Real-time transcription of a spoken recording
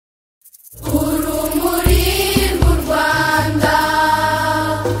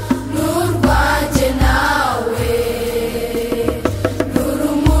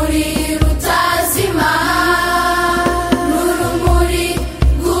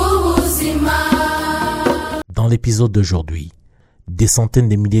l'épisode d'aujourd'hui, des centaines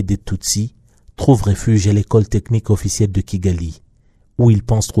de milliers de Tutsis trouvent refuge à l'école technique officielle de Kigali, où ils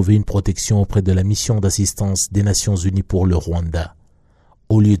pensent trouver une protection auprès de la mission d'assistance des Nations Unies pour le Rwanda.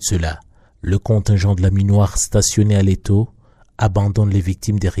 Au lieu de cela, le contingent de la MINUAR stationné à l'étau abandonne les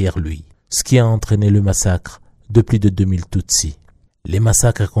victimes derrière lui, ce qui a entraîné le massacre de plus de 2000 Tutsis. Les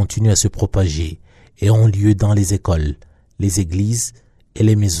massacres continuent à se propager et ont lieu dans les écoles, les églises et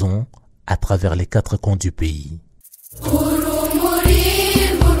les maisons à travers les 4 coins du pays.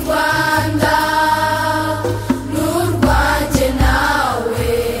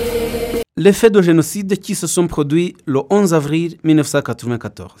 Les faits de génocide qui se sont produits le 11 avril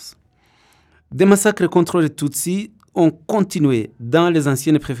 1994. Des massacres contre les Tutsis ont continué dans les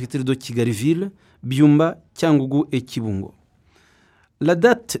anciennes préfectures de Kigali-Ville, Byumba, Cyangugu et Kibungo. La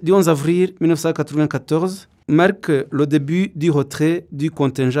date du 11 avril 1994 marque le début du retrait du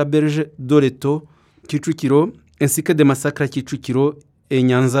contingent belge de l'étau Kicukiro ainsi que des massacres à Kicukiro et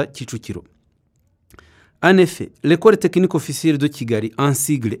Nyanza Kicukiro. En effet, l'école technique officielle de Kigali, en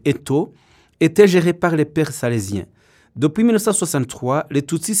sigle ETO, était gérée par les pères salésiens. Depuis 1963, les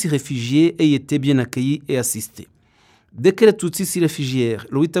Tutsis s'y réfugiaient et y étaient bien accueillis et assistés. Dès que les Tutsis s'y réfugièrent,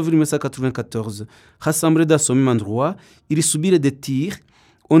 le 8 avril 1994, rassemblés dans ce même endroit, ils subirent des tirs.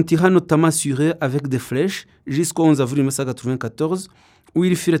 On tira notamment sur eux avec des flèches jusqu'au 11 avril 1994, où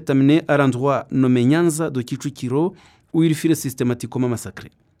ils furent amenés à l'endroit nommé Nyanza de Kicukiro, où ils furent systématiquement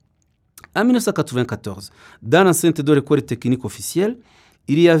massacrés. En 1994, dans l'enceinte de l'école technique officielle,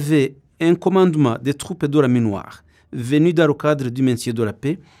 il y avait un commandement des troupes de la MINUAR, venu dans le cadre du maintien de la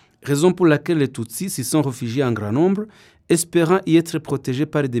paix, raison pour laquelle les Tutsis s'y sont réfugiés en grand nombre, espérant y être protégés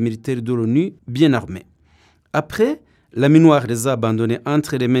par des militaires de l'ONU bien armés. Après, la MINUAR les a abandonnés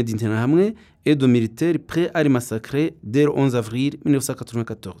entre les mains d'Interahamwe et de militaires prêts à les massacrer dès le 11 avril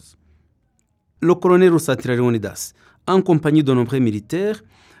 1994. Le colonel Rusatira Leonidas, en compagnie de nombreux militaires,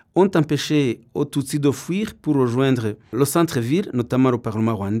 ont empêché aux Tutsis de fuir pour rejoindre le centre-ville, notamment le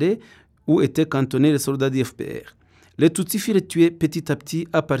Parlement rwandais, où étaient cantonnés les soldats du FPR. Les Tutsis furent tués petit à petit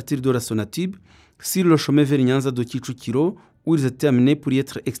à partir de la Sonatube, sur le chemin vers Nyanza de Kicukiro, où ils étaient amenés pour y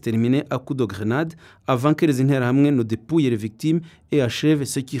être exterminés à coups de grenade avant que les Interahamwe ne dépouillent les victimes et achèvent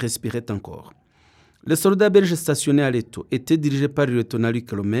ceux qui respiraient encore. Les soldats belges stationnés à l'étau étaient dirigés par le lieutenant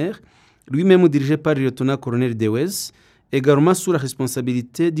Luc Lemaire, lui-même dirigé par le lieutenant-colonel Dewez, également sous la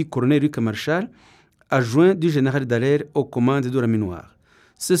responsabilité du colonel Luc Marshall, adjoint du général Dallaire aux commandes de la MINUAR.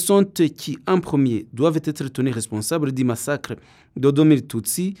 Ce sont eux qui, en premier, doivent être tenus responsables du massacre de 2000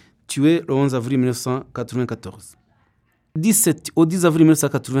 Tutsis tués le 11 avril 1994. 17 au 10 avril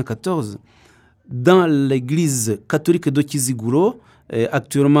 1994, dans l'église catholique de Kiziguro,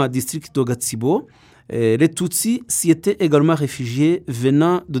 actuellement district de Gatsibo, les Tutsis s'y étaient également réfugiés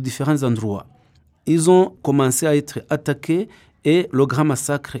venant de différents endroits. Ils ont commencé à être attaqués et le grand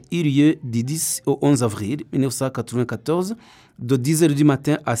massacre eut lieu du 10 au 11 avril 1994, de 10h du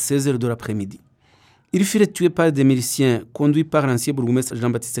matin à 16h de l'après-midi. Ils furent tués par des miliciens conduits par l'ancien bourgmestre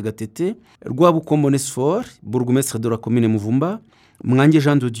Jean-Baptiste Gatete, Rwabukombo Nesfor, bourgmestre de la commune Muvumba, Mwange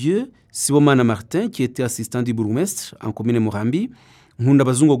Jean de Dieu, Sibomana Martin, qui était assistant du bourgmestre en commune Murambi,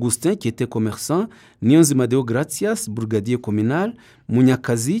 Nkundabazungu Augustin, qui était commerçant, Niyonzimadeo Gratias, brigadier communal,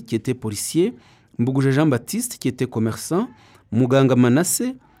 Munyakazi, qui était policier, Mbuguje Jean-Baptiste, qui était commerçant, Muganga Manasse,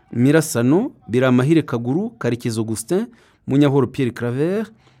 Mirasano, Biramahire Kaguru, Karekezi Augustin, Munyahoro Pierre Claver,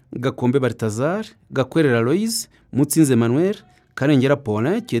 Gakombe Balthazar, Gakwerera Loïse, Mutsinze Emmanuel, Karengera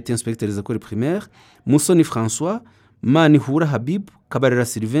Paulin, qui était inspecteur des écoles primaires, Moussoni François, Manihura Habib, Kabarera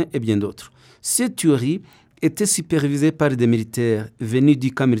Sylvain et bien d'autres. Ces tueries étaient supervisées par des militaires venus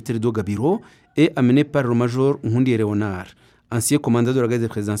du camp militaire de Gabiro et amenés par le major Nkundi Léonard, ancien commandant de la garde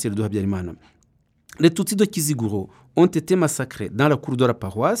présidentielle de Habyarimana. Les Tutsis de Kiziguro ont été massacrés dans la cour de la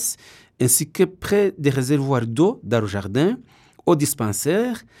paroisse ainsi que près des réservoirs d'eau dans le jardin, au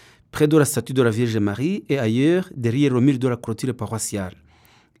dispensaire, près de la statue de la Vierge Marie et ailleurs derrière le mur de la clôture paroissiale.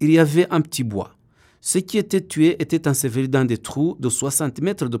 Il y avait un petit bois. Ceux qui étaient tués étaient ensevelis dans des trous de 60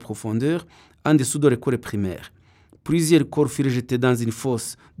 mètres de profondeur en dessous de l'école primaire. Plusieurs corps furent jetés dans une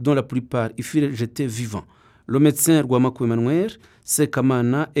fosse dont la plupart y furent jetés vivants. Le médecin Rwamaku Emmanuel,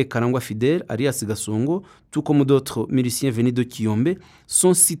 Sekamana et Karangwa Fidel, alias Gasongo, tout comme d'autres miliciens venus de Kiyombe,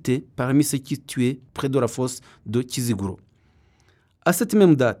 sont cités parmi ceux qui tués près de la fosse de Kiziguro. À cette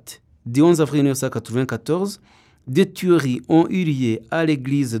même date, du 11 avril 1994, des tueries ont eu lieu à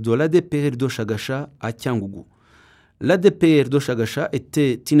l'église de l'ADPR de Shagasha à Cyangugu. L'ADPR de Shagasha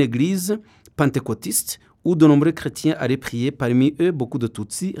était une église pentecôtiste où de nombreux chrétiens allaient prier, parmi eux beaucoup de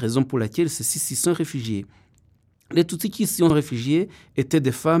Tutsis, raison pour laquelle ceux-ci s'y sont réfugiés. Les Tutsis qui s'y ont réfugiés étaient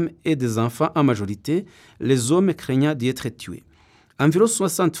des femmes et des enfants en majorité, les hommes craignant d'y être tués. Environ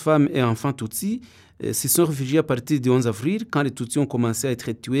 60 femmes et enfants Tutsis s'y sont réfugiés à partir du 11 avril quand les Tutsis ont commencé à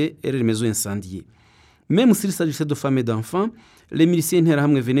être tués et les maisons incendiées. Même s'il s'agissait de femmes et d'enfants, les miliciens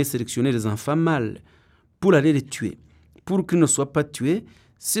venaient sélectionner les enfants mâles pour aller les tuer. Pour qu'ils ne soient pas tués,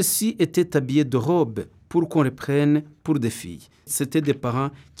 ceux-ci étaient habillés de robes pour qu'on les prenne pour des filles. C'était des parents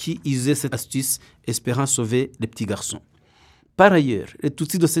qui usaient cette astuce espérant sauver les petits garçons. Par ailleurs, les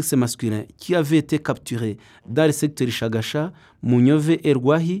Tutsis de sexe masculin qui avaient été capturés dans les secteurs Shagasha, Munyove et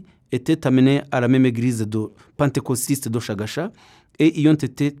Rwahi étaient amenés à la même église de pentecôtiste de Shagasha et y ont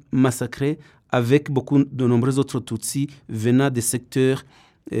été massacrés avec beaucoup de nombreux autres Tutsis venant des secteurs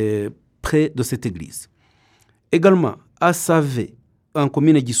près de cette église. Également, à Save, en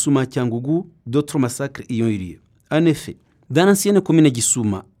commune Gisuma Kyangugu, d'autres massacres y ont eu lieu. En effet, dans l'ancienne commune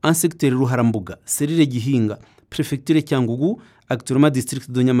Gisuma, en secteur Ruharambuga, Serire Gihinga, préfecture Kyangugu, actuellement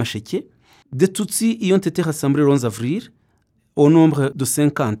district de Nyamasheke, des Tutsis y ont été rassemblés le 11 avril, au nombre de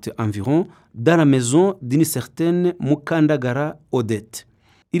 50 environ, dans la maison d'une certaine Mukandagara Odette.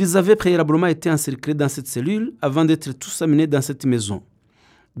 Ils avaient préalablement été encerclés dans cette cellule avant d'être tous amenés dans cette maison.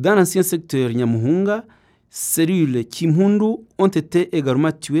 Dans l'ancien secteur Nyamuhunga, cellules Kimhundu ont été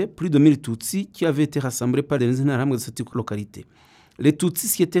également tués, plus de 1000 Tutsis qui avaient été rassemblés par les Interahamwe de cette localité. Les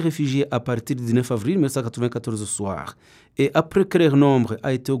Tutsis qui étaient réfugiés à partir du 19 avril 1994 au soir, et après que leur nombre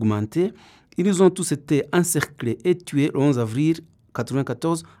a été augmenté, ils ont tous été encerclés et tués le 11 avril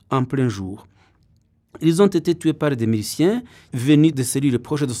 1994 en plein jour. Ils ont été tués par des miliciens venus des cellules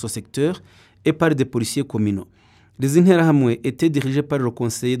proches de ce secteur et par des policiers communaux. Les Interahamwe étaient dirigés par le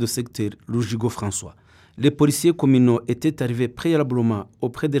conseiller de secteur, Lujigo François. Les policiers communaux étaient arrivés préalablement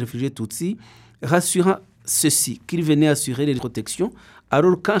auprès des réfugiés Tutsis, rassurant ceux-ci qu'ils venaient assurer les protections,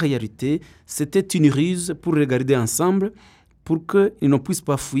 alors qu'en réalité, c'était une ruse pour les garder ensemble pour qu'ils ne puissent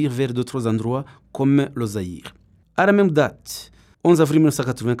pas fuir vers d'autres endroits comme le Zaïre. À la même date, 11 avril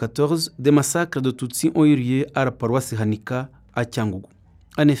 1994, des massacres de Tutsis ont eu lieu à la paroisse Hanika à Kyangugu.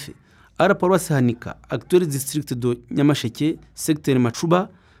 En effet, à la paroisse Hanika, actuel district de Nyamasheke, secteur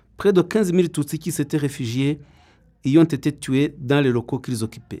Machuba, près de 15 000 Tutsis qui s'étaient réfugiés y ont été tués dans les locaux qu'ils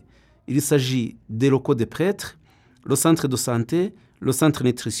occupaient. Il s'agit des locaux des prêtres, le centre de santé, le centre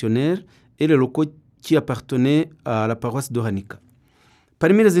nutritionnel et les locaux qui appartenaient à la paroisse de Hanika.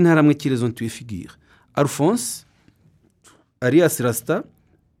 Parmi les Interahamwe qui les ont tués figurent Alphonse, Arias Rasta,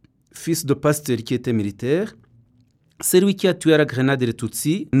 fils de pasteur qui était militaire, celui qui a tué à la grenade les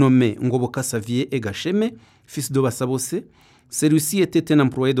Tutsis, nommé Ngoboka Savier et Gacheme, fils de Basabose. Celui-ci était un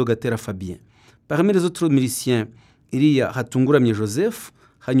employé de Gatera Fabien. Parmi les autres miliciens, il y a Hatunguramye Joseph,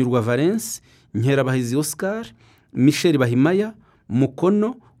 Hanyurwa Valens, Nkerabahizi Oscar, Michel Bahimaya,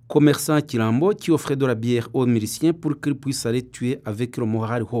 Mukono, commerçant Kilambo, qui offrait de la bière aux miliciens pour qu'ils puissent aller tuer avec le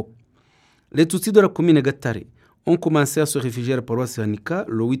moral haut. Les Tutsis de la commune Gatare ont commencé à se réfugier à la paroisse Hanika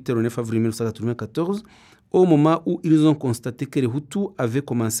le 8 et le 9 avril 1994, au moment où ils ont constaté que les Hutus avaient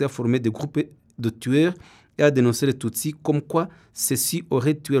commencé à former des groupes de tueurs et à dénoncer les Tutsis comme quoi ceux-ci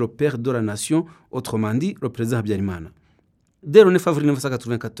auraient tué le père de la nation, autrement dit le président Habyarimana. Dès le 9 avril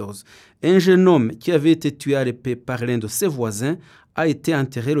 1994, un jeune homme qui avait été tué à l'épée par l'un de ses voisins a été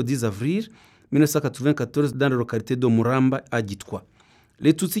enterré le 10 avril 1994 dans la localité de Muramba à Gitwa.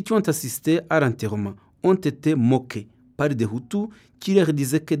 Les Tutsis qui ont assisté à l'enterrement ont été moqués par des Hutus qui leur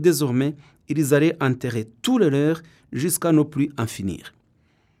disaient que désormais, ils allaient enterrer tous les leurs jusqu'à ne plus en finir.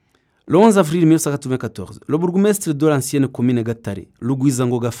 Le 11 avril 1994, le bourgmestre de l'ancienne commune Gatare,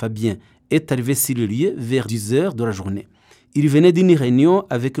 Lugwizangoga Fabien, est arrivé sur le lieu vers 10 heures de la journée. Il venait d'une réunion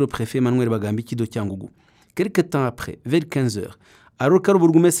avec le préfet Manuel Bagambiki de Kyangugu. Quelque temps après, vers 15 heures, alors que le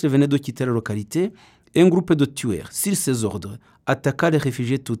bourgmestre venait de quitter la localité, un groupe de tueurs, sur ses ordres, attaqua les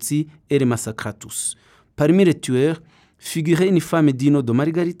réfugiés Tutsis et les massacra tous. Parmi les tueurs figurait une femme Dino de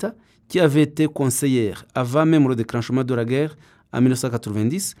Margarita, qui avait été conseillère avant même le déclenchement de la guerre en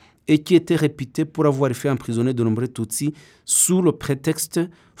 1990 et qui était réputée pour avoir fait emprisonner de nombreux Tutsis sous le prétexte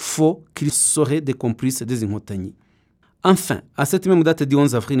faux qu'ils seraient des complices des Inkotanyi. Enfin, à cette même date du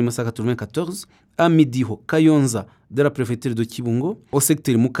 11 avril 1994, à Midiho, Kayonza, de la préfecture de Kibungo, au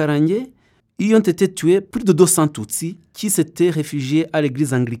secteur Mukarange, y ont été tués plus de 200 Tutsis qui s'étaient réfugiés à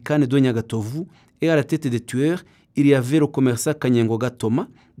l'église anglicane de Nyagatovu et à la tête des tueurs, il y avait le commerçant Kanyengoga Thomas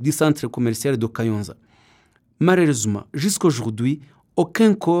du centre commercial de Kayonza. Malheureusement, jusqu'à aujourd'hui,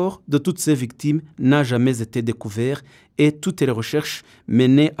 aucun corps de toutes ces victimes n'a jamais été découvert et toutes les recherches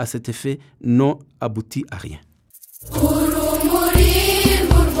menées à cet effet n'ont abouti à rien.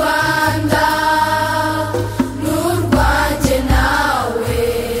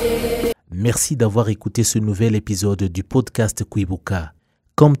 Merci d'avoir écouté ce nouvel épisode du podcast Kwibuka.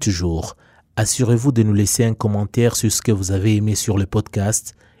 Comme toujours, assurez-vous de nous laisser un commentaire sur ce que vous avez aimé sur le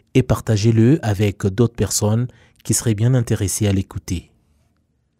podcast et partagez-le avec d'autres personnes qui seraient bien intéressées à l'écouter.